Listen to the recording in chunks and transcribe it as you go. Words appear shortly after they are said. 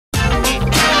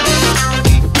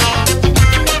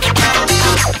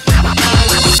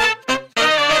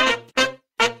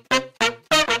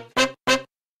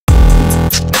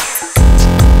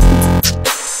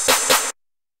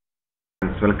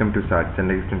Welcome to Sat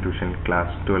Center Institution Class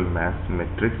 12 Maths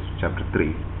Matrix Chapter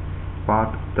 3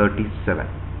 Part 37.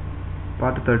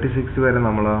 Part 36 വരെ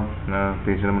നമ്മൾ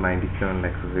page number 97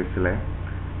 എക്സസൈസിലെ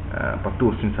 10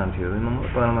 questions ആണ് ചെയ്തത്. നമ്മൾ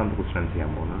 11ാമത്തെ ക്വസ്റ്റ്യൻ ചെയ്യാൻ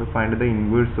പോകുന്നത് find the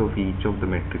inverse of each of the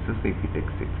matrixes if it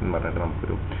exist എന്ന് പറഞ്ഞിട്ട്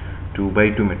നമുക്കൊരു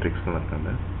 2x2 മെട്രിക്സ്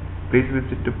നടക്കുന്നുണ്ട്. Please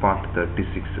visit part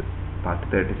 36. പാർട്ട്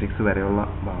 36 വരെയുള്ള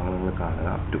ഭാഗങ്ങൾ നിങ്ങൾ കാണുക.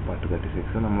 അപ് ടു പാർട്ട്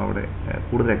 36 നമ്മളവിടെ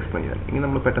കൂടുതൽ എക്സ്പ്ലെയിൻ ചെയ്യാം. ഇനി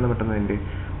നമ്മൾ പെട്ടെന്ന് അതിൻ്റെ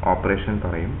ഓപ്പറേഷൻ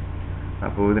പറയും.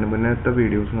 അപ്പോൾ ഇതിന് മുന്നത്തെ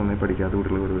വീഡിയോസ് നന്നായി പഠിക്കാത്ത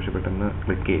കുട്ടികൾ ഒരുപക്ഷെ പെട്ടെന്ന്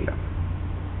ക്ലിക്ക് ചെയ്യുക.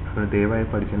 അപ്പോൾ ദയവായി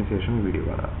പഠിച്ചതിന് ശേഷം വീഡിയോ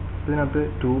കാണുക. ഇതിനകത്ത്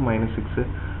 2 - 6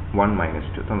 1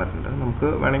 - 2 തന്നിട്ടുണ്ട്. നമുക്ക്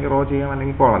വേണമെങ്കിൽ റോ ചെയ്യാം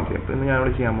അല്ലെങ്കിൽ കോളം ചെയ്യാം. അപ്പോൾ ഇന്ന്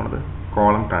ഞാനിവിടെ ചെയ്യാൻ പോകുന്നത്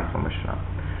കോളം ട്രാൻസ്ഫോർമേഷനാണ്.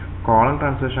 കോളം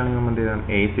ട്രാൻസ്ഫോർമേഷൻ ആണെങ്കിൽ നമ്മൾ എന്ത് ചെയ്യണം?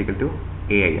 A =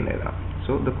 AI എന്ന് എഴുതണം.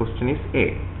 So the question is A.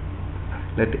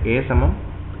 Let A =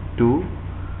 2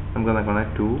 നമുക്ക് നോക്കണം.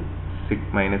 2 6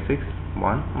 - 6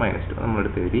 1 - 2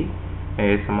 നമ്മളെടുത്ത് എഴുതി. A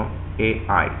 =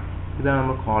 AI. ഇതാണ്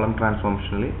നമ്മൾ കോളം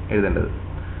ട്രാൻസ്ഫോർമേഷനിൽ എഴുതേണ്ടത്.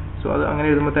 സോ അത് അങ്ങനെ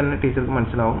എഴുതുമ്പോൾ തന്നെ ടീച്ചർക്ക്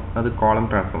മനസ്സിലാവും അത് കോളം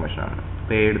ട്രാൻസ്ഫോർമേഷനാണ്.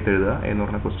 അപ്പോൾ A എടുത്ത് എഴുതുക. A എന്ന്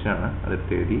പറഞ്ഞ ക്വസ്റ്റ്യൻ ആണ്.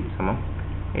 അതെടുത്ത് എഴുതി സമം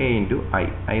A × I.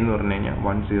 I എന്ന് പറഞ്ഞു കഴിഞ്ഞാൽ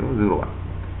 1 0 0 1.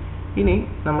 ഇനി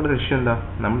നമ്മുടെ ലക്ഷ്യം എന്താ?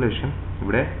 നമ്മുടെ ലക്ഷ്യം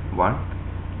ഇവിടെ 1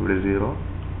 ഇവിടെ 0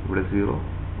 ഇവിടെ 0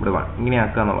 ഇവിടെ 1 ഇങ്ങനെ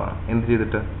ആക്കുക എന്നുള്ളതാണ്. എന്ത്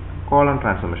ചെയ്തിട്ട്? കോളം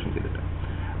ട്രാൻസ്ഫോർമേഷൻ ചെയ്തിട്ട്.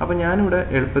 അപ്പോൾ ഞാനിവിടെ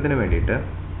എളുപ്പത്തിന് വേണ്ടിയിട്ട്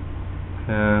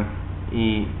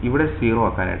ഇവിടെ 0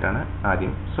 ആക്കാനായിട്ടാണ്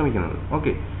ആദ്യം ശ്രമിക്കുന്നത്.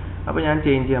 ഓക്കെ, അപ്പോൾ ഞാൻ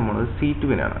ചേഞ്ച് ചെയ്യാൻ പോകുന്നത്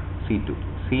C2-നാണ്.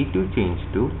 C2 ചേഞ്ച്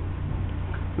ടു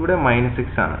ഇവിടെ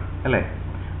 -6 ആണ് അല്ലേ?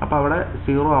 അപ്പോൾ അവിടെ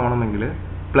 0 ആവണമെങ്കിൽ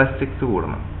 +6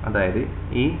 കൂടണം. അതായത്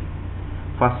ഈ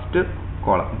ഫസ്റ്റ്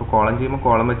കോളം, ഇപ്പോൾ കോളം ചെയ്യുമ്പോൾ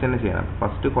കോളം വെച്ച് തന്നെ ചെയ്യണം.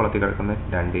 ഫസ്റ്റ് കോളത്തിൽ കിടക്കുന്ന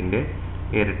 2ന്റെ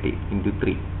ഇരട്ടി ×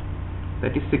 3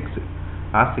 ദാറ്റ് ഈസ് 6.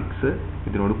 ആ 6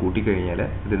 ഇതിനോട് കൂട്ടിക്കഴിഞ്ഞാൽ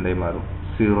ഇതെന്തായി മാറും?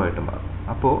 0 ആയിട്ട് മാറും.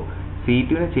 അപ്പോൾ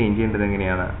C2-നെ ചേഞ്ച് ചെയ്യേണ്ടത്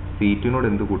എങ്ങനെയാണ്? C2-നോട്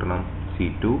എന്ത് കൂട്ടണം?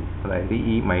 C2 അതായത്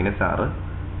ഈ -6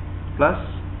 പ്ലസ്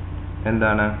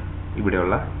എന്താണ്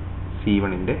ഇവിടെയുള്ള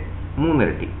C1-ന്റെ 3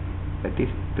 ഇരട്ടി ദാറ്റ്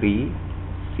ഈസ്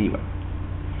 3C1.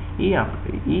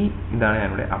 ഈ ഇതാണ്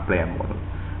ഞാനിവിടെ അപ്ലൈ ചെയ്യാൻ പോകുന്നത്.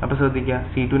 അപ്പോൾ ശ്രദ്ധിക്കുക,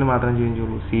 C2-ന് മാത്രം ചേഞ്ച്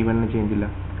ചെയ്യുള്ളൂ, C1-ന് ചേഞ്ച് ഇല്ല.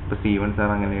 അപ്പോൾ C1 സാർ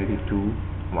അങ്ങനെ എഴുതി 2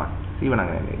 1. C1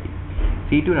 അങ്ങനെ തന്നെ എഴുതി.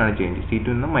 C2-നാണ് ചേഞ്ച്. C2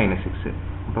 നിന്ന് -6.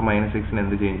 അപ്പോൾ -6-ന്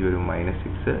എന്ത് ചേഞ്ച് വരും?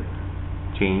 -6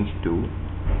 change to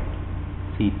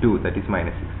C2 that is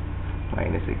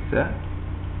 -6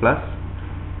 plus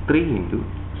 3 ×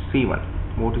 C1.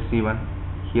 What is C1?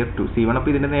 Here 2. C1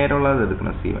 അപ്പോൾ ഇതിൻ്റെ നേരെയുള്ളത്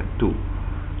എടുക്കണം. C1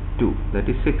 2 that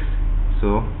is 6. So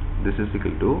this is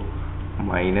equal to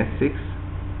 -6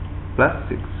 plus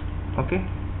 6. Okay,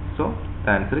 so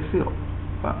the answer is 0.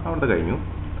 അപ്പോൾ അവിടെ കഴിഞ്ഞു.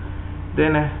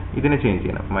 then ഇതിനെ ചേഞ്ച്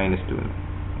ചെയ്യണം -2-ന്.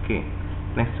 ഓക്കെ,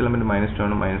 നെക്സ്റ്റ് എലമെന്റ് -2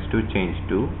 ആണ്. -2 change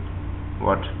to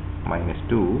what?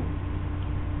 -2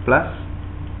 plus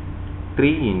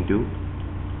 3 ×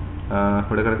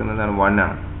 ഇവിടെ കിടക്കുന്നതാണ് 1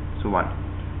 ആണ്. സോ 1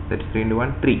 ദാറ്റ് 3 ×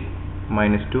 1 3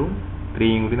 -2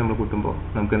 3യും കൂടി നമ്മൾ കൂട്ടുമ്പോൾ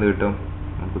നമുക്ക് എന്ത് കിട്ടും?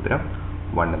 നമുക്ക് ഉത്തരം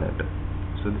 1 എന്ന് കിട്ടും.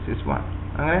 So this is 1.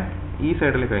 അങ്ങനെ ഈ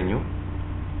സൈഡിൽ കഴിഞ്ഞു.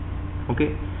 Okay,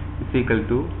 it's equal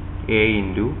to A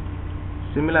 ×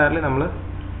 similarly നമ്മൾ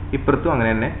ഇപ്പുറത്തും അങ്ങനെ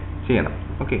തന്നെ ചെയ്യണം.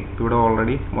 ഓക്കെ, ഇവിടെ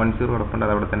ഓൾറെഡി 1 0 കിടപ്പുണ്ട്.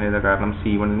 അത് അവിടെ തന്നെ എഴുതാം, കാരണം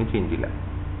C1-ന് ചേഞ്ച് ഇല്ല.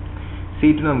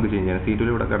 C2 നമുക്ക് ചേഞ്ച് ചെയ്യണം. C2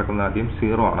 ഇവിടെ കിടക്കുന്ന ആദ്യം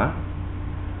 0 ആണ്.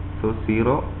 സോ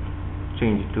 0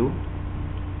 ചേഞ്ച് ടു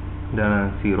ഇതാണ്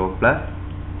 0 പ്ലസ്.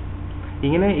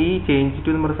 ഇങ്ങനെ ഈ ചേഞ്ച് ടു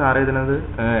എന്ന് പറഞ്ഞ സാറ് എഴുതുന്നത്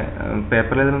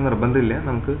പേപ്പറിൽ എഴുതുന്ന നിർബന്ധമില്ല.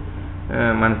 നമുക്ക്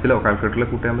മനസ്സിലോ കാൽക്കുലേറ്ററിൽ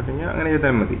കൂട്ടാൻ പറ്റുമെങ്കിൽ അങ്ങനെ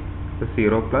ചെയ്താൽ മതി. അപ്പോൾ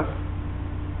 0 പ്ലസ്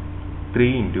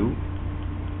 3 ×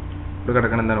 ഇവിടെ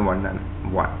കിടക്കണം എന്താണ്? 1 ആണ്.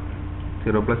 1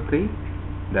 0 പ്ലസ് 3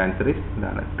 ദ ആൻസർ ഈസ്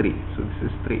ഇതാണ് 3. So this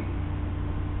is 3.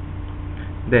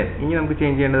 ഇനി നമുക്ക്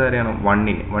ചേഞ്ച് ചെയ്യേണ്ടത് ആരെയാണ്?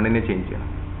 1-നെ ചേഞ്ച് ചെയ്യണം.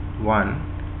 1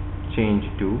 ചേഞ്ച്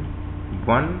ടു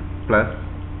 1 പ്ലസ്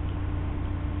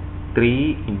 3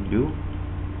 ×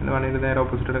 എന്ന് പറഞ്ഞാൽ നേരെ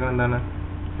ഓപ്പോസിറ്റ് എടുക്കണം എന്താണ്?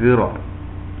 0 ആണ്.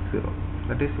 0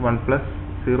 ദാറ്റ് ഈസ് 1 പ്ലസ്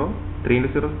 0 3 ×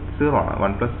 0 0 ആണ്.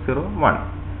 1 plus 0 1.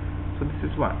 So this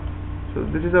is 1. So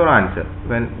this is our answer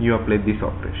when you apply this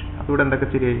operation. അപ്പോൾ ഇവിടെ എന്തൊക്കെ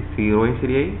ശരിയായി? 0-യും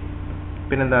ശരിയായി,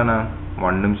 പിന്നെന്താണ്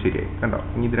 1-ഉം ശരിയായി. കണ്ടോ?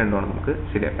 ഇനി ഇത് രണ്ടുമാണ് നമുക്ക്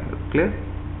ശരിയാക്കേണ്ടത്. Clear?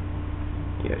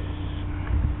 Yes.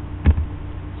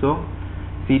 So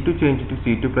C2 change to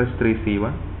C2 plus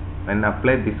 3C1 and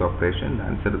apply this operation. The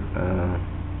answer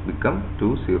become 2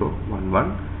 0 1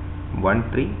 1 1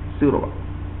 3 0 1.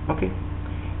 Okay.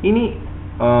 ഇനി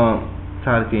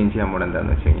സാർ ചേഞ്ച് ചെയ്യാൻ പോകുന്നത്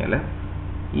എന്താണെന്ന് വെച്ച് കഴിഞ്ഞാൽ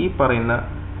ഈ പറയുന്ന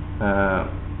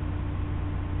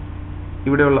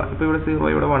ഇവിടെയുള്ള ഇപ്പോൾ ഇവിടെ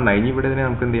 0 ഇവിടെ 1 ആയി. ഇനി ഇവിടെ ഇതിനെ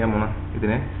നമുക്ക് എന്ത് ചെയ്യാൻ പോകണം?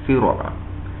 ഇതിനെ 0 ആക്കണം.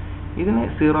 ഇതിനെ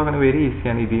 0 ആക്കാൻ വെരി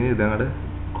ഈസിയാണ്. ഇതിന് ഇതങ്ങോട്ട്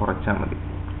കുറച്ചാൽ മതി.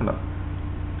 കണ്ടോ?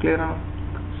 ക്ലിയർ ആണ്?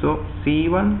 So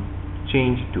C1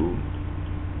 change to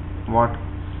what?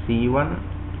 C1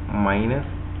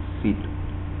 - C2.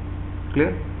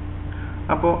 Clear?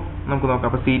 അപ്പോൾ നമുക്ക് നോക്കാം.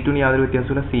 അപ്പോൾ C2 യാതൊരു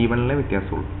വ്യത്യാസമില്ല, C1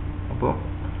 വ്യത്യാസമുള്ളൂ. അപ്പോൾ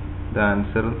ഇത്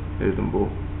ആൻസർ എഴുതുമ്പോൾ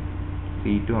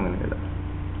C2 അങ്ങനെ എഴുതാം,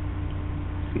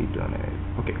 C2 അങ്ങനെ എഴുതാം.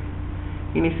 ഓക്കെ,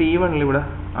 ഇനി C1 ഇവിടെ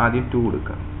ആദ്യം 2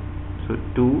 കൊടുക്കാം. സോ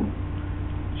 2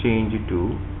 ചേഞ്ച് ടു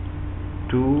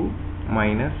 2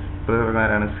 മൈനസ്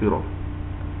പ്രകാരമാണ്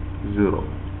 0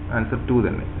 ആൻസർ 2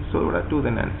 തന്നെ. സോ ഇവിടെ 2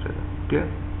 തന്നെ ആൻസർ എഴുതാം. ക്ലിയർ?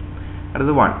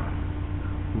 അടുത്തത്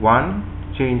 1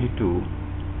 change to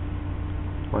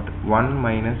 1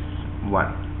 minus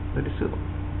 1, that is 0.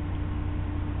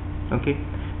 Okay,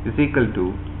 is equal to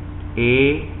a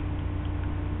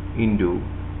into,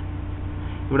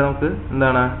 ഇവിടെ നമുക്ക്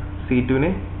എന്താണ് C2 ന്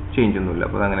ചേഞ്ച് ഒന്നുമില്ല,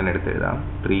 അപ്പോൾ അങ്ങനെ തന്നെ എടുത്ത് എഴുതാം.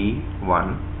 3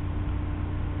 1.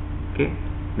 ഓക്കെ,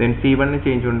 ദെൻ C1 ന്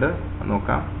ചേഞ്ച് ഉണ്ട്,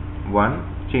 നോക്കാം. 1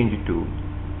 change to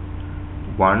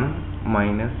 1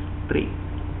 minus 3,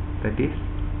 that is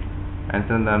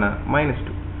answer എന്താണ്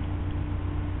 -2.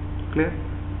 Clear?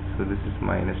 So this is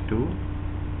 -2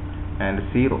 and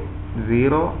 0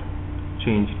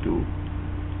 change to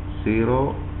 0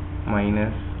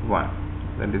 minus 1,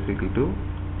 that is equal to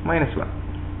 -1.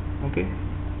 Okay,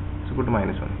 so put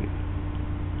 -1 here.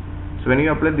 So when you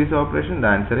apply this operation, the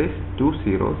answer is 2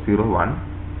 0 0 1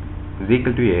 is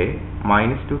equal to a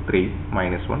 -2 3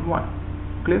 -1 1.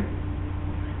 Clear?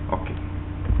 Okay,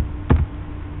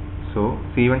 so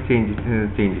C1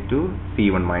 change to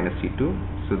C1 minus C2.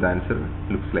 So the answer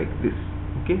looks like this.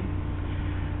 Okay,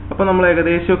 അപ്പോൾ നമ്മൾ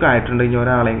ഏകദേശമൊക്കെ ആയിട്ടുണ്ട്. ഇനി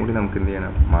ഒരാളെയും കൂടി നമുക്ക് എന്ത്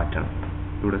ചെയ്യണം, മാറ്റണം.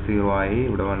 ഇവിടെ 0 ആയി,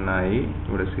 ഇവിടെ 1 ആയി,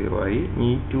 ഇവിടെ 0 ആയി. ഈ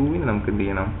 2 നമുക്ക് എന്ത്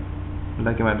ചെയ്യണം,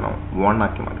 എന്താക്കി മാറ്റണം, 1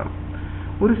 ആക്കി മാറ്റണം.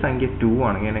 ഒരു സംഖ്യ 2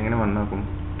 ആണെങ്കിൽ ഞാൻ എങ്ങനെ 1 ആക്കും?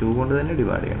 2 കൊണ്ട് തന്നെ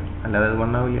ഡിവൈഡ് ചെയ്യണം, അല്ലാതെ അത്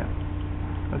 1 ആവില്ല.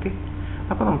 ഓക്കെ,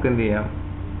 അപ്പോൾ നമുക്ക് എന്ത് ചെയ്യാം,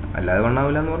 അല്ലാതെ 1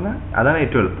 ആവില്ല എന്ന് പറഞ്ഞാൽ അതാണ്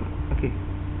ഏറ്റവും എളുപ്പം. ഓക്കെ,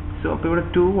 സോ അപ്പോൾ ഇവിടെ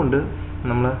 2 കൊണ്ട്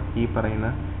നമ്മൾ ഈ പറയുന്ന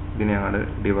ഇതിനെ അങ്ങോട്ട്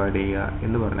ഡിവൈഡ് ചെയ്യുക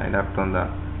എന്ന് പറഞ്ഞാൽ അതിൻ്റെ അർത്ഥം എന്താ,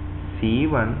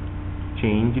 C1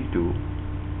 change to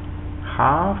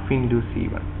half into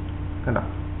C1. കണ്ടോ,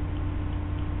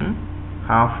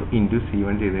 ഹാഫ് ഇൻറ്റു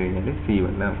C1 ചെയ്ത് കഴിഞ്ഞാൽ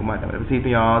C1 നമുക്ക് മാറ്റാൻ പറ്റും. അപ്പോൾ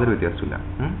C2 യാതൊരു വ്യത്യാസമില്ല.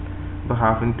 അപ്പോൾ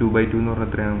ഹാഫ് ഇൻ 2/2 എന്ന് പറഞ്ഞാൽ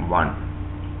എത്രയാണ്, 1.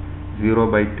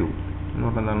 0/2 എന്ന്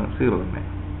പറഞ്ഞാൽ എന്താണ്, 0 തന്നെ.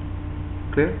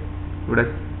 ക്ലിയർ? ഇവിടെ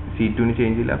C2 ന്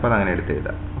ചേഞ്ച് ഇല്ല, അപ്പോൾ അതങ്ങനെ എടുത്ത്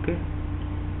എഴുതാം. Okay,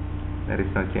 there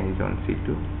is no change on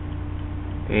C2.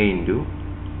 a into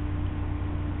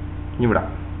ഇവിടെ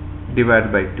ഡിവൈഡ്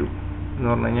ബൈ 2 എന്ന്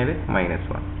പറഞ്ഞു കഴിഞ്ഞാൽ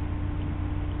 -1.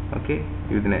 ഓക്കെ,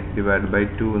 ഇതിനെ ഡിവൈഡ് ബൈ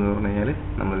 2 എന്ന് പറഞ്ഞു കഴിഞ്ഞാൽ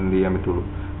നമ്മൾ എന്ത് ചെയ്യാൻ പറ്റുള്ളൂ,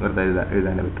 വെറുതെ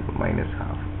എഴുതാനേ പറ്റുള്ളൂ,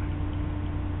 -1/2.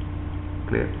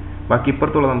 ക്ലിയർ? ബാക്കി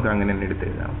ഇപ്പുറത്തുള്ള നമുക്ക് അങ്ങനെ തന്നെ എടുത്ത്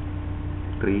എഴുതാം,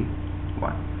 3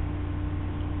 1.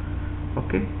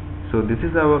 Okay, so this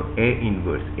is our a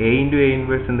inverse. a into a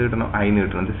inverse എന്ത് കിട്ടണം, I എന്ന്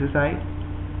കിട്ടണം. This is I.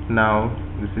 Now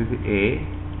this is a,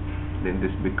 then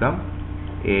this become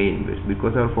a inverse,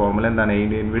 because our formula എന്താണ്, a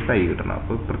into a inverse I കിട്ടണം.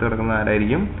 അപ്പോൾ ഇപ്പുറത്ത് കിടക്കുന്ന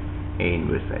ആരായിരിക്കും, a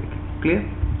inverse ആയിരിക്കും. Clear?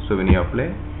 So when you apply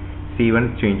C1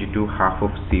 change to half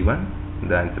of C1,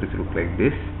 the answer is look like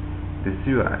this. This is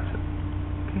your answer.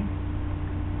 Okay,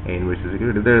 a inverse is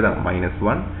equal to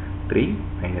 -1 3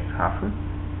 -half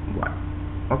 1.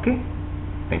 Okay,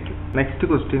 thank you. Next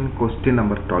question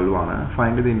number 12 ആണ്.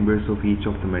 Find the inverse of each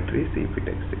of the matrix if it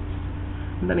exists.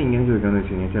 എന്താണ് ഇങ്ങനെ ചോദിക്കാന്ന്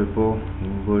വെച്ച് കഴിഞ്ഞാൽ, ചിലപ്പോൾ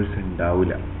inverse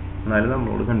ഉണ്ടാവില്ല, എന്നാലും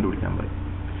നമ്മളോട് കണ്ടുപിടിക്കാൻ പറയും.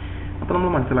 അപ്പോൾ നമ്മൾ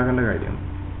മനസ്സിലാക്കേണ്ട കാര്യം,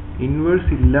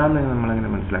 ഇൻവേഴ്സ് ഇല്ല എന്ന് നമ്മളെങ്ങനെ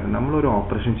മനസ്സിലാക്കും, നമ്മളൊരു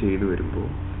ഓപ്പറേഷൻ ചെയ്ത് വരുമ്പോൾ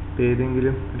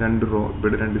ഏതെങ്കിലും 2 റോ,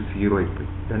 ഇവിടെ 2 0 ആയിപ്പോയി,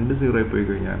 2 0 ആയിപ്പോയി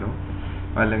കഴിഞ്ഞാലോ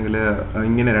അല്ലെങ്കിൽ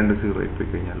ഇങ്ങനെ 2 0 ആയിപ്പോയി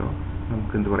കഴിഞ്ഞാലോ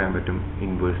നമുക്ക് എന്ത് പറയാൻ പറ്റും,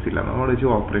 ഇൻവേഴ്സ് ഇല്ല. നമ്മൾ വെച്ച്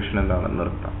ഓപ്പറേഷൻ എന്താണെന്ന്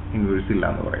നിർത്താം, ഇൻവേഴ്സ് ഇല്ല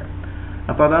എന്ന് പറയാം.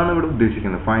 അപ്പോൾ അതാണ് ഇവിടെ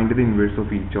ഉദ്ദേശിക്കുന്നത്, find the inverse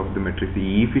of each of the matrix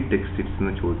if it എക്സിസ്റ്റ്സ്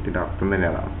എന്ന ചോദ്യത്തിൻ്റെ അർത്ഥം തന്നെ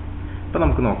അതാണ്. അപ്പോൾ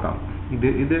നമുക്ക് നോക്കാം,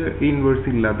 ഇത് ഇൻവേഴ്സ്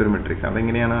ഇല്ലാത്തൊരു മെട്രിക്സ്,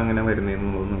 അതെങ്ങനെയാണ് അങ്ങനെ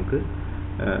വരുന്നതെന്നുള്ളത് നമുക്ക്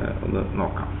ഒന്ന്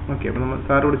നോക്കാം. ഓക്കെ, അപ്പോൾ നമ്മൾ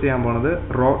സാറോട് ചെയ്യാൻ പോകുന്നത്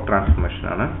റോ ട്രാൻസ്ഫോർമേഷൻ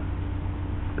ആണ്.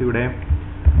 അപ്പോൾ ഇവിടെ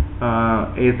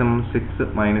a സമം 6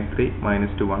 -3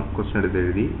 -2 1 ക്വസ്റ്റൻ എടുത്ത്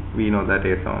എഴുതി. വി നോ ദാറ്റ്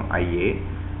a സമം IA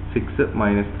 6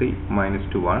 -3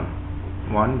 -2 1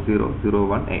 1 0 0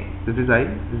 1 a. This is I,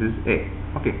 this is a.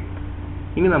 Okay,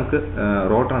 ഇനി നമുക്ക്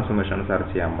റോ ട്രാൻസ്ഫോർമേഷൻ ആണ് സാർ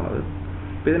ചെയ്യാൻ പോകുന്നത്.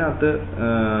 അപ്പോൾ ഇതിനകത്ത്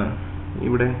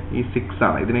ഇവിടെ ഈ 6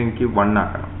 ആണ്, ഇതിനെ എനിക്ക് 1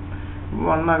 ആക്കണം.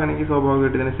 1 ആക്കണമെങ്കിൽ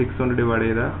സ്വാഭാവികമായിട്ട് ഇതിനെ 6 കൊണ്ട് ഡിവൈഡ്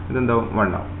ചെയ്താൽ ഇതെന്താവും,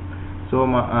 1 ആവും. So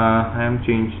I am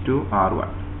change to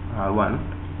R1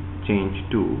 change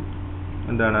to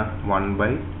എന്താണ്,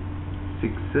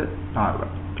 1/6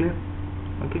 R1. ക്ലിയർ?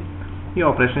 ഓക്കെ, ഈ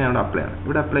ഓപ്പറേഷൻ ഞാൻ ഇവിടെ അപ്ലൈ ചെയ്യണം.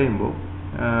 ഇവിടെ അപ്ലൈ ചെയ്യുമ്പോൾ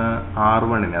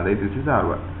R1ന്, അതായത് ദിസ് ഇസ്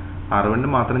R1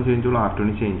 മാത്രം ചേഞ്ച് ഉള്ളൂ,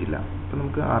 R2ന് ചേഞ്ച് ഇല്ല. അപ്പോൾ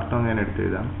നമുക്ക് R2 അങ്ങനെ എടുത്ത്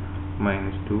എഴുതാം,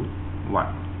 -2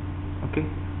 1. Okay,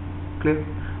 clear?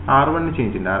 R1ന്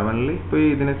ചേഞ്ച് ഉണ്ട്, R1ൽ ഇപ്പോൾ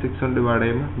ഇതിനെ 6 കൊണ്ട് ഡിവൈഡ്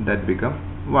ചെയ്യുമ്പോൾ ദാറ്റ് ബിക്കം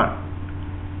 1.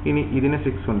 ഇനി ഇതിനെ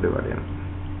 6 കൊണ്ട് ഡിവൈഡ് ചെയ്യണം.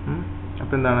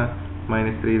 അപ്പോൾ എന്താണ്,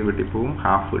 -3 ഇത് വെട്ടിപ്പോവും,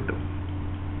 ഹാഫ് കിട്ടും.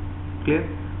 ക്ലിയർ?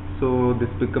 സോ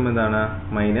ദിസ് ബിക്കം എന്താണ്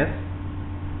മൈനസ്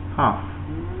ഹാഫ്.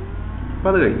 അപ്പം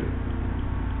അത് കഴിഞ്ഞു.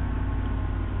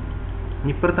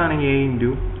 ഇപ്പുറത്താണെങ്കിൽ എ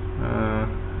ഇൻറ്റു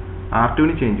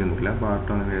R2 ചേഞ്ച് ഒന്നുമില്ല. അപ്പോൾ R2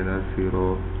 ആണെങ്കിൽ എഴുതുക 0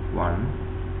 1.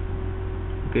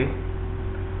 ഓക്കെ,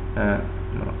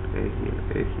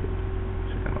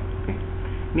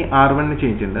 ഇനി R1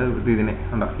 ചേഞ്ച് ഉണ്ട്. ഇതിനെ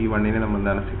ഉണ്ടോ, ഈ 1നെ നമ്മൾ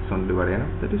എന്താണ് 6 കൊണ്ട് ഡിവൈഡ് ചെയ്യണം.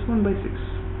 That is 1/6.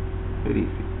 Very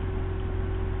easy,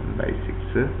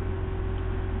 1/6.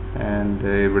 And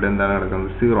ഇവിടെ എന്താണ്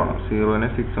കിടക്കുന്നത് 0 ആണ്. 0നെ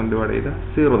 6 കൊണ്ട് ഡിവൈഡ് ചെയ്താൽ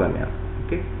 0 തന്നെയാണ്.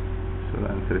 Okay, so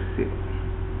answer is 0.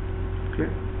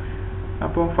 Clear?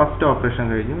 അപ്പോൾ ഫസ്റ്റ് ഓപ്പറേഷൻ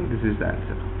കഴിഞ്ഞു. This is the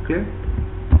answer. Clear?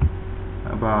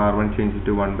 അപ്പോൾ R1 change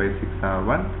to 1/6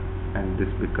 R1 and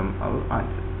this become our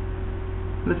answer.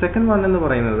 The second one എന്ന്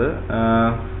പറയുന്നത്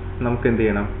നമുക്ക് എന്ത്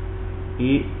ചെയ്യണം, ഈ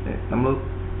നമ്മൾ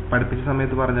പഠിപ്പിച്ച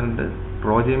സമയത്ത് പറഞ്ഞിട്ടുണ്ട്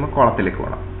ഡ്രോ ചെയ്യുമ്പോൾ കോളത്തിലേക്ക്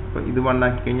പോകണം. അപ്പോൾ ഇത് 1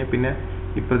 ആക്കി കഴിഞ്ഞാൽ പിന്നെ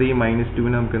ഇപ്പോഴത്തെ ഈ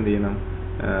 -2നെ നമുക്ക് എന്ത് ചെയ്യണം,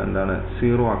 എന്താണ്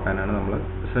 0 ആക്കാനാണ് നമ്മൾ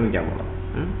ശ്രമിക്കാൻ പോകുന്നത്.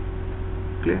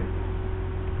 ക്ലിയർ?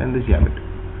 എന്ത് ചെയ്യാൻ പറ്റും?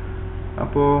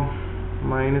 അപ്പോൾ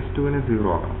 -2നെ 0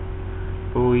 ആക്കണം.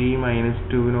 അപ്പോൾ ഈ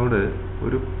 -2നോട്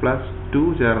ഒരു +2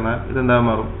 ചേർന്നാൽ ഇതെന്താ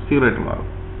മാറും, 0 ആയിട്ട് മാറും.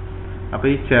 അപ്പോൾ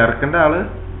ഈ ചേർക്കേണ്ട ആള്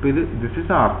ഇപ്പോൾ ദിസ്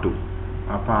ഇസ് R2.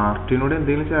 അപ്പോൾ R2നോട്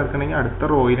എന്തെങ്കിലും ചേർക്കണമെങ്കിൽ അടുത്ത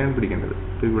റോയിലാണ് പിടിക്കേണ്ടത്.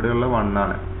 ഇപ്പോൾ ഇവിടെയുള്ള 1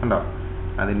 ആണ് കണ്ടോ,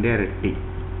 അതിൻ്റെ ഇരട്ടി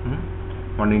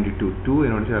 1 × 2 2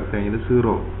 ഇതിനോട് ചേർത്ത് കഴിഞ്ഞാൽ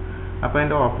 0. അപ്പോൾ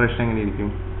അതിൻ്റെ ഓപ്പറേഷൻ എങ്ങനെ ഇരിക്കും,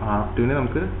 R2നെ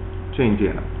നമുക്ക് ചേഞ്ച്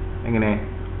ചെയ്യണം. എങ്ങനെ,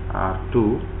 R2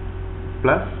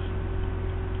 +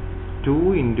 2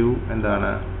 × എന്താണ്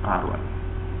R1.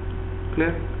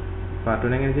 ക്ലിയർ?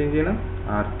 R2നെ എങ്ങനെ ചേഞ്ച് ചെയ്യണം,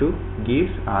 R2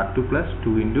 gives R2 +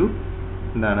 2 ×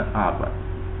 എന്താണ് R1.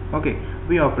 ഓക്കെ,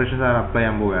 അപ്പോൾ ഈ ഓപ്പറേഷൻ സാർ അപ്ലൈ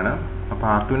ചെയ്യാൻ പോവുകയാണ്. അപ്പോൾ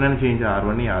R2നാണ് ചേഞ്ച്,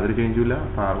 R1ന് യാതൊരു ചേഞ്ചും ഇല്ല.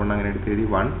 അപ്പോൾ R1 അങ്ങനെ എടുത്ത് എഴുതി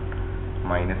 1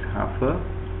 -½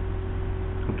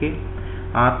 ഓക്കെ.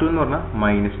 R2 എന്ന് പറഞ്ഞാൽ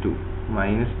 -2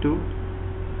 -2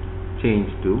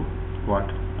 ചേഞ്ച് ടു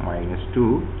വാട്ട്, -2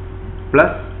 +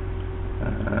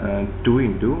 2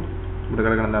 × ഇവിടെ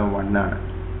കിടക്കണം എന്താ 1 ആണ്,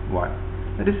 1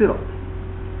 ദാറ്റ് ഈസ് 0.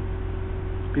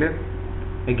 ക്ലിയർ?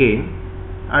 അഗെയിൻ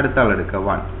അടുത്ത ആളെടുക്കുക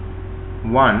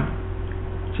 1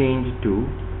 ചേഞ്ച് ടു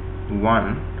 1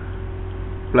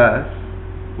 പ്ലസ്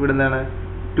ഇവിടെ എന്താണ്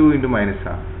 2 ×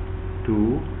 -½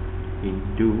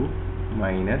 2 ×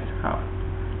 -½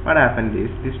 what happened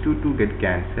is these two get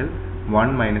cancelled. 1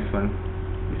 - 1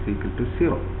 is equal to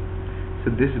 0. so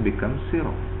this becomes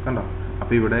 0. കണ്ടോ,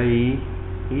 അപ്പോൾ ഇവിടെ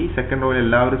ഈ സെക്കൻഡ് റോയിൽ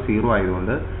എല്ലാവരും 0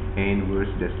 ആയതുകൊണ്ട് A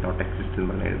inverse does not exist എന്ന്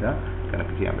പറഞ്ഞ് എഴുതാൻ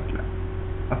കണക്ട് ചെയ്യാൻ പറ്റില്ല.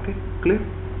 Okay, clear?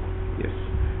 യെസ്.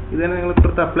 ഇത് തന്നെ നിങ്ങൾ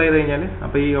ഇപ്പുറത്ത് അപ്ലൈ ചെയ്ത് കഴിഞ്ഞാൽ,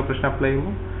 അപ്പോൾ ഈ ഓപ്പറേഷൻ അപ്ലൈ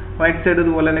ചെയ്യുമ്പോൾ റൈറ്റ് സൈഡ്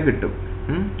ഇതുപോലെ തന്നെ കിട്ടും.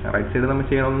 റൈറ്റ് സൈഡ് നമ്മൾ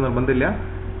ചെയ്യണമെന്ന് നിർബന്ധമില്ല.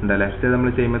 എന്താ, ലെഫ്റ്റ് സൈഡ് നമ്മൾ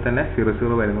ചെയ്യുമ്പോൾ തന്നെ 0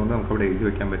 0 വരുന്നതുകൊണ്ട് നമുക്ക് അവിടെ എഴുതി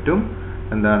വെക്കാൻ പറ്റും.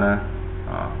 എന്താണ്,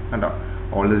 കണ്ടോ,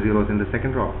 all the zeros in the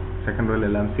second row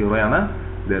എല്ലാം 0 ആണ്.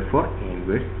 therefore A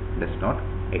inverse does not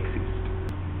exist.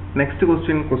 next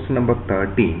question number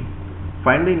 13.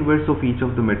 find the inverse of each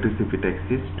of the matrix if it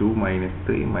exists 2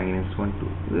 -3 -1 2.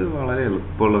 ഇത് വളരെ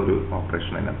എളുപ്പമുള്ള ഒരു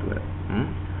ഓപ്പറേഷൻ അതിനകത്ത് വരാം.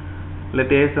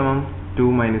 let A = 2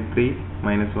 -3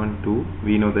 -1 2.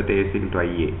 we know that A is equal to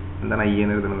IA. എന്താണ് IA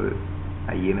എന്ന് എഴുതുന്നത്,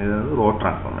 IA എന്ന് എഴുതുന്നത് റോ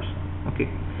ട്രാൻസ്ഫോർമേഷൻ. ഓക്കെ,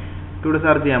 ഇവിടെ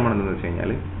സാർ ചെയ്യാൻ പോകണമെന്ന് വെച്ച്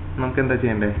കഴിഞ്ഞാൽ നമുക്ക് എന്താ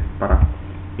ചെയ്യേണ്ടത് പറ.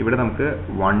 ഇവിടെ നമുക്ക്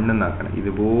 1 എന്നാക്കണം,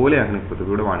 ഇതുപോലെ ആക്കണം. ഇപ്പോഴത്തെ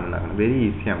ഇവിടെ 1 എന്നാക്കണം. വെരി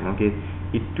ഈസിയാണ്. ഓക്കെ,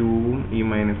 ഈ 2ഉം ഈ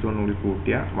 -1 കൂടി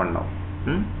കൂട്ടിയാൽ 1 ആവും.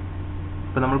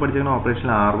 ഇപ്പോൾ നമ്മൾ പഠിച്ചിരിക്കുന്ന ഓപ്പറേഷൻ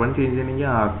R1 ചേഞ്ച് ചെയ്യണമെങ്കിൽ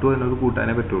R2 അതിനോട്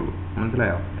കൂട്ടാനേ പറ്റുള്ളൂ.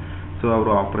 മനസ്സിലായോ? So our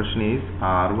operation is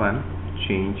R1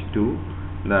 change to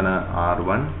എന്താണ്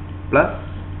R1 പ്ലസ്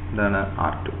എന്താണ്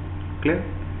R2. ക്ലിയർ?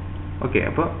 ഓക്കെ,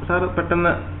 അപ്പോൾ സാർ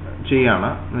പെട്ടെന്ന് ചെയ്യാണ്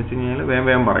എന്ന് വെച്ച് കഴിഞ്ഞാൽ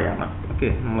വേഗം പറയാണ്. ഓക്കെ,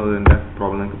 നമ്മളതിൻ്റെ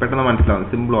പ്രോബ്ലം നിങ്ങൾക്ക് പെട്ടെന്ന് മനസ്സിലാവും.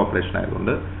 സിമ്പിൾ ഓപ്പറേഷൻ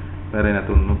ആയതുകൊണ്ട് വേറെ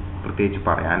അതിനകത്തൊന്നും പ്രത്യേകിച്ച്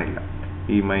പറയാനില്ല.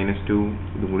 ഈ -2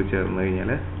 ഇതും കൂടി ചേർന്ന് കഴിഞ്ഞാൽ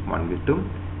 1 കിട്ടും,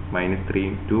 -3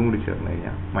 2 കൂടി ചേർന്ന്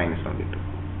കഴിഞ്ഞാൽ -1 കിട്ടും.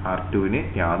 R2ന്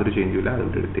യാതൊരു ചേഞ്ചും ഇല്ല,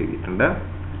 അതിവിടെ എടുത്ത് എഴുതിയിട്ടുണ്ട്.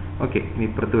 ഓക്കെ, ഇനി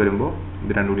ഇപ്പുറത്ത് വരുമ്പോൾ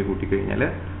ഇത് രണ്ടും കൂടി കൂട്ടിക്കഴിഞ്ഞാൽ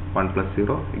 1 +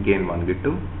 0 again 1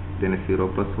 കിട്ടും. ഇതിന് 0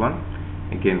 + 1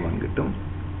 again 1 കിട്ടും.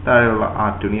 താഴെയുള്ള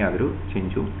R2ന് യാതൊരു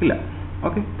ചേഞ്ചും ഇല്ല.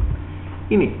 ഓക്കെ,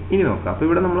 ഇനി നോക്കാം. അപ്പോൾ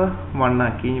ഇവിടെ നമ്മൾ 1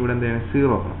 ആക്കി, ഇവിടെ എന്ത് ചെയ്യണം,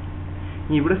 0 ആക്കണം.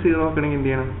 ഇനി ഇവിടെ 0 ആക്കണമെങ്കിൽ എന്ത്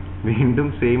ചെയ്യണം, വീണ്ടും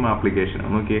സെയിം ആപ്ലിക്കേഷൻ.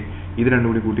 ഓക്കെ, ഇത് രണ്ടും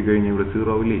കൂടി കൂട്ടിക്കഴിഞ്ഞാൽ ഇവിടെ 0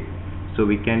 ആവില്ലേ. So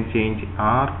we can change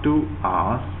R2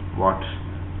 as what,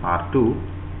 R2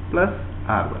 +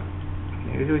 R1.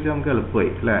 ഇങ്ങനെ ചോദിച്ചാൽ നമുക്ക് എളുപ്പമായി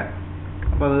അല്ലേ.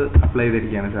 അപ്പോൾ അത് അപ്ലൈ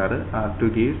ചെയ്തിരിക്കുകയാണ് sir. R2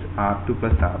 gives R2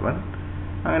 + R1.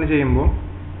 അങ്ങനെ ചെയ്യുമ്പോൾ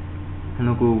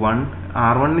നമുക്ക്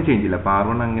R1ന് ചേഞ്ച് ഇല്ല. അപ്പോൾ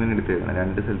R1 അങ്ങനെ എടുത്ത് എഴുതണം.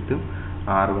 രണ്ട് സ്ഥലത്തും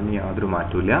R1ന് യാതൊരു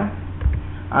മാറ്റമില്ല.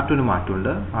 R2ന്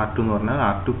മാറ്റമുണ്ട്. R2 എന്ന് പറഞ്ഞാൽ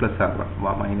R2 + R1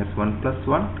 -1 +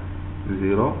 1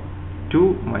 0 2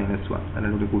 -1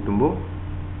 അതിനോട് കൂടി കൂട്ടുമ്പോൾ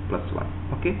 +1.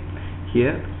 Okay,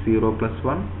 here 0 +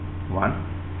 1 1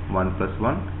 1 +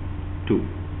 1 2.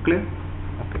 ക്ലിയർ?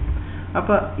 ഓക്കെ.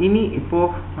 അപ്പോൾ ഇനി ഇപ്പോൾ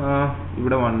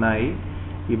ഇവിടെ 1 ആയി,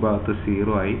 ഈ ഭാഗത്ത്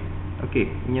 0 ആയി. ഓക്കെ,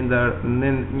 ഇനി എന്താ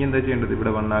ചെയ്യേണ്ടത്?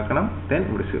 ഇവിടെ 1 ആക്കണം, ദെൻ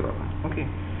ഇവിടെ 0 ആക്കണം. ഓക്കെ,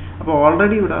 അപ്പോൾ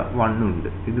ഓൾറെഡി ഇവിടെ 1 ഉണ്ട്,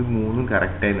 ഇത് 3ഉം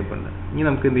കറക്റ്റായി നിൽക്കുന്നുണ്ട്. ഇനി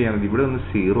നമുക്ക് എന്ത് ചെയ്യാൻ മതി? ഇവിടെ ഒന്ന്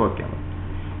 0 ആക്കിയാൽ മതി.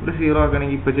 ഇവിടെ 0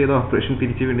 ആക്കണമെങ്കിൽ ഇപ്പോൾ ചെയ്ത ഓപ്പറേഷൻ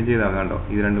തിരിച്ച് വീണ്ടും ചെയ്താൽ കണ്ടോ,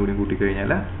 ഇത് രണ്ടും കൂടി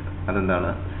കൂട്ടിക്കഴിഞ്ഞാൽ അതെന്താണ്?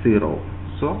 0.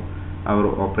 So our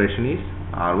operation is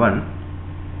R1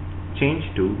 change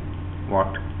to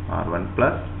what? R1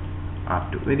 plus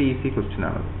R2. Very easy question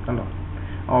ആണത്, കണ്ടോ?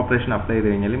 ഓപ്പറേഷൻ അപ്ലൈ ചെയ്ത്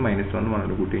കഴിഞ്ഞാൽ -1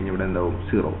 1 കൂട്ടി കഴിഞ്ഞാൽ ഇവിടെ എന്താവും?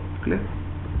 0. Clear?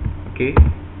 Okay,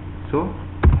 so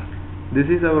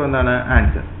this is അവർ എന്താണ്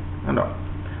ആൻസർ, കണ്ടോ?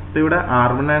 അപ്പോൾ ഇവിടെ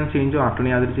R1 ആണ് ചേഞ്ചും R2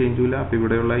 യാതൊരു ചേഞ്ചും ഇല്ല. അപ്പോൾ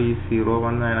ഇവിടെയുള്ള ഈ 0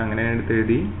 1 ഞാൻ അങ്ങനെ എടുത്ത്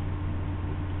എഴുതി.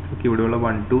 ഓക്കെ, ഇവിടെയുള്ള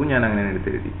 1 2 ഞാൻ അങ്ങനെ എടുത്ത്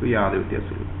എഴുതി. ഇപ്പോൾ യാതൊരു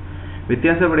വ്യത്യാസമില്ല.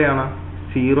 വ്യത്യാസം എവിടെയാണ്?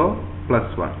 0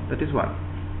 പ്ലസ് 1 ദാറ്റ് ഈസ് 1.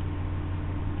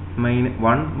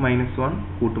 1 മൈനസ് 1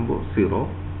 കൂട്ടുമ്പോൾ 0,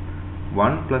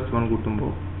 1 പ്ലസ് 1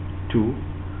 കൂട്ടുമ്പോൾ 2,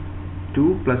 2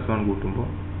 പ്ലസ് 1 കൂട്ടുമ്പോൾ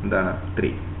എന്താണ്?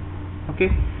 3. Okay,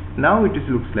 now it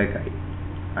looks like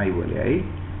I പോലെ ആയി.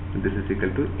 This is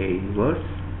equal to A inverse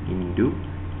into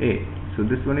A. So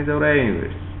this one is our A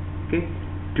inverse. Okay,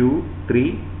 2 3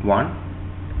 1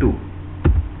 2.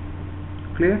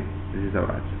 Clear? This is our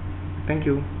answer. Thank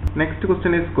you. Next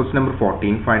question is question number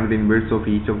 14. Find the inverse of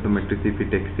each of the matrix if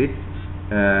it exceeds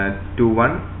 2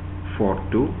 1 4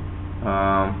 2.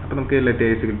 അപ്പോൾ നമുക്ക് let A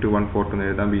is equal to 1 4 2 എന്ന്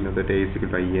എഴുതാം. B let A is equal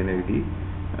to I എന്ന് എഴുതി.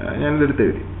 ഞാനിതെടുത്ത്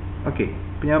എഴുതി. Okay,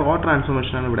 ഇപ്പോൾ ഞാൻ raw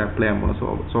ട്രാൻസ്ഫോർമേഷനാണ് ഇവിടെ അപ്ലൈ ചെയ്യാൻ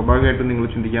പോകുന്നത്. സ്വാഭാവികമായിട്ടും നിങ്ങൾ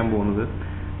ചിന്തിക്കാൻ പോകുന്നത്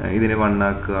ഇതിനെ 1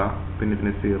 ആക്കുക, പിന്നെ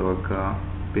ഇതിനെ 0 ആക്കുക,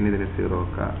 പിന്നെ ഇതിനെ 0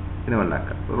 ആക്കുക, ഇതിനെ 1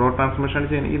 ആക്കുക. റോ ട്രാൻസ്ഫോർമേഷൻ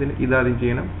ചെയ്യണം, ഇതാദ്യം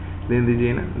ചെയ്യണം, ഇതെന്ത്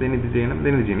ചെയ്യണം, ഇത് ചെയ്യണം,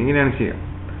 ഇതെന്ത് ചെയ്യണം, ഇങ്ങനെയാണ് ചെയ്യുക.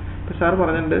 അപ്പോൾ സാർ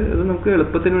പറഞ്ഞിട്ടുണ്ട് ഇത് നമുക്ക്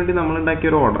എളുപ്പത്തിന് വേണ്ടി നമ്മൾ ഉണ്ടാക്കിയ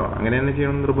ഒരു ഓർഡറാണ്, അങ്ങനെ തന്നെ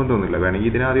ചെയ്യണമെന്ന് നിർബന്ധമൊന്നുമില്ല. വേണമെങ്കിൽ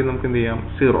ഇതിനാദ്യം നമുക്ക് എന്ത് ചെയ്യാം?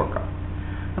 0 ആക്കാം.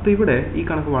 അപ്പോൾ ഇവിടെ ഈ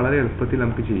കണക്ക് വളരെ എളുപ്പത്തിൽ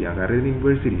നമുക്ക് ചെയ്യാം, കാരണം ഇതിന്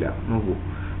ഇൻവേഴ്സ് ഇല്ല. നോക്കൂ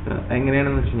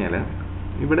എങ്ങനെയാണെന്ന് വെച്ച് കഴിഞ്ഞാൽ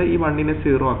ഇവിടെ ഈ 1നെ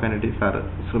 0 ആക്കാനായിട്ട് സാറ്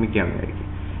ശ്രമിക്കുകയാണെന്ന് വിചാരിക്കും.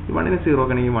 ഈ 1നെ 0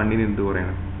 ആക്കണമെങ്കിൽ 1ന് എന്ത്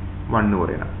പറയണം? 1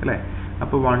 പറയണം അല്ലേ?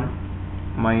 അപ്പോൾ 1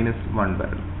 മൈനസ് 1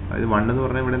 വരണം. അതായത് 1 എന്ന്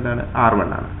പറഞ്ഞാൽ ഇവിടെ എന്താണ്? R1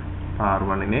 ആണ്. അപ്പോൾ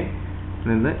R1നെ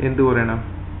നിന്ന് എന്ത് പറയണം?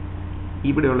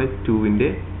 ഇവിടെയുള്ള 2ന്റെ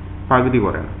പകുതി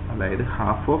കുറയണം. അതായത്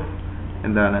ഹാഫ് ഓഫ്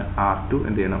എന്താണ്? R2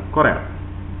 എന്ത് ചെയ്യണം? കുറയണം.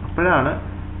 അപ്പോഴാണ്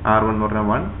R1 എന്ന് പറഞ്ഞാൽ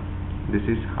 1, this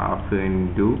is half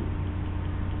into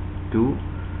 2,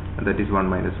 that is 1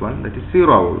 minus 1, that is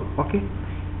 0 ആവുള്ളൂ. Okay,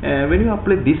 when you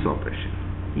apply this operation,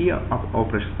 ഈ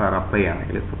ഓപ്പറേഷൻ സാർ അപ്ലൈ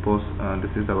ചെയ്യുകയാണെങ്കിൽ suppose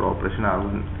this is our operation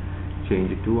R1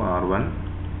 change to R1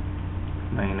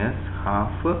 minus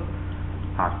half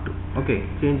R2. Okay,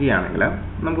 change ചെയ്യുകയാണെങ്കിൽ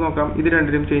നമുക്ക് നോക്കാം, ഇത്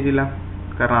രണ്ടിലും change ഇല്ല,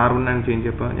 കാരണം R1 ആണ് ചേഞ്ച്.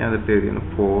 അപ്പോൾ ഞാൻ അതെടുത്ത് എഴുതിയാണ്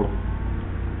 4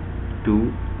 2,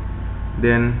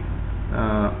 then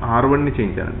R1ന്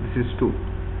ചേഞ്ച് ആണ്, this is 2.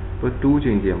 അപ്പോൾ 2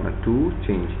 ചേഞ്ച് ചെയ്യാൻ പറ്റും. 2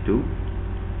 change to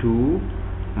 2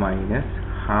 minus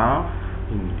half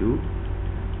into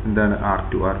എന്താണ്?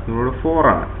 R2. R2 4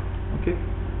 ആണ്. ഓക്കെ,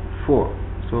 4.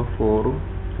 സോ 4ഉം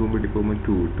 2ഉം വെട്ടി പോകുമ്പോൾ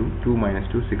 2 കിട്ടും. 2 മൈനസ്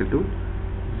 2 ഇക്വൽ ടു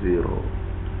 0.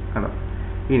 കണ്ടോ?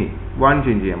 ഇനി 1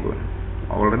 ചേഞ്ച് ചെയ്യാൻ പോകും.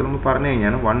 ഓൾറെഡി നമ്മൾ പറഞ്ഞു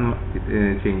കഴിഞ്ഞാൽ 1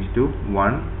 change to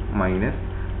 1 minus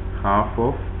half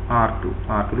of R2.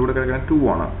 R2 കിടക്കുന്ന 2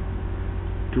 ആണ്.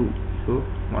 2. So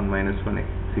 1 minus 1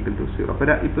 equal to 0. അപ്പോൾ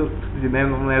ഇപ്പോൾ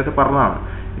നമ്മൾ നേരത്തെ പറഞ്ഞതാണ്,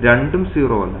 രണ്ടും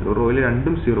 0 വന്നാൽ, ഒരു റോയിൽ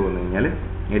രണ്ടും 0 വന്നു കഴിഞ്ഞാൽ,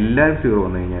 എല്ലാവരും 0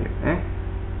 വന്നു കഴിഞ്ഞാൽ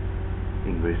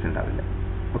ഇൻവേഴ്സ് ഉണ്ടാവില്ല.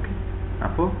 ഓക്കെ,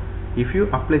 അപ്പോൾ if you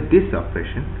apply this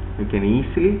operation you can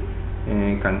easily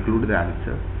conclude the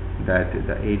answer that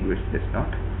the A inverse does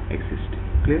not exist.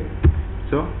 Clear?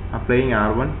 So applying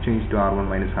R1 change to R1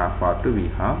 minus half R2, we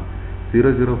have 0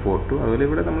 0 4 2. അതുപോലെ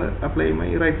ഇവിടെ നമ്മൾ apply ചെയ്യുമ്പോൾ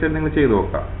ഈ right side നിങ്ങൾ ചെയ്ത്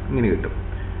നോക്കാം, ഇങ്ങനെ കിട്ടും.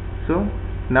 So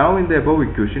now in the above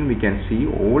equation we can see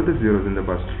all the zeros in the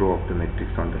first row of the matrix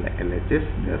on the LHS.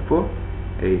 Therefore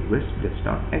A inverse does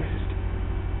not exist.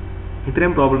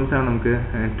 ഇത്രയും problems ആണ് നമുക്ക്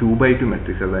 2x2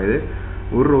 matrix, അതായത്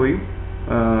ഒരു റോയും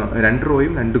 2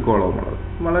 റോയും 2 കോളവും ഉള്ളത്,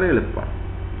 വളരെ എളുപ്പമാണ്.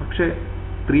 പക്ഷേ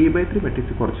 3x3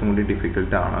 matrix കുറച്ചും കൂടി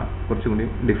ഡിഫിക്കൽട്ട് ആണ്, കുറച്ചും കൂടി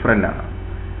ഡിഫറെൻ്റ് ആണ്.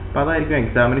 അപ്പോൾ അതായിരിക്കും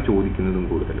എക്സാമിന് ചോദിക്കുന്നതും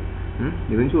കൂടുതലും.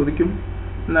 ഇതും ചോദിക്കും,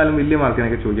 എന്നാലും വലിയ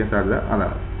മാർക്കിനൊക്കെ ചോദിക്കാൻ സാധ്യത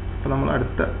അതാണ്. അപ്പോൾ നമ്മൾ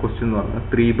അടുത്ത ക്വസ്റ്റ്യൻ എന്ന് പറഞ്ഞാൽ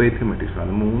 3x3 മെട്രിക്സ്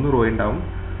ആണ്. 3 റോ ഉണ്ടാവും,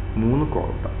 3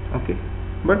 കോളം ഉണ്ടാവും. ഓക്കെ,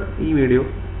 ബട്ട് ഈ വീഡിയോ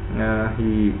ഈ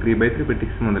 3x3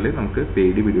 മെട്രിക്സ് മുതൽ നമുക്ക്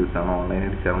പെയ്ഡ് വീഡിയോസ് ആണ്,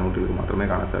 ഓൺലൈനായിട്ട് ചേർന്ന കുട്ടികൾക്ക് മാത്രമേ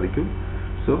കാണാൻ സാധിക്കൂ.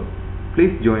 So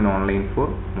please join online for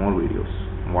more videos.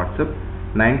 WhatsApp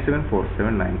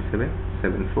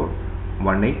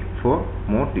 9747977418 for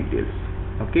more details.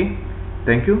 Okay,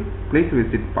 thank you. Please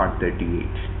visit part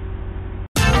 38.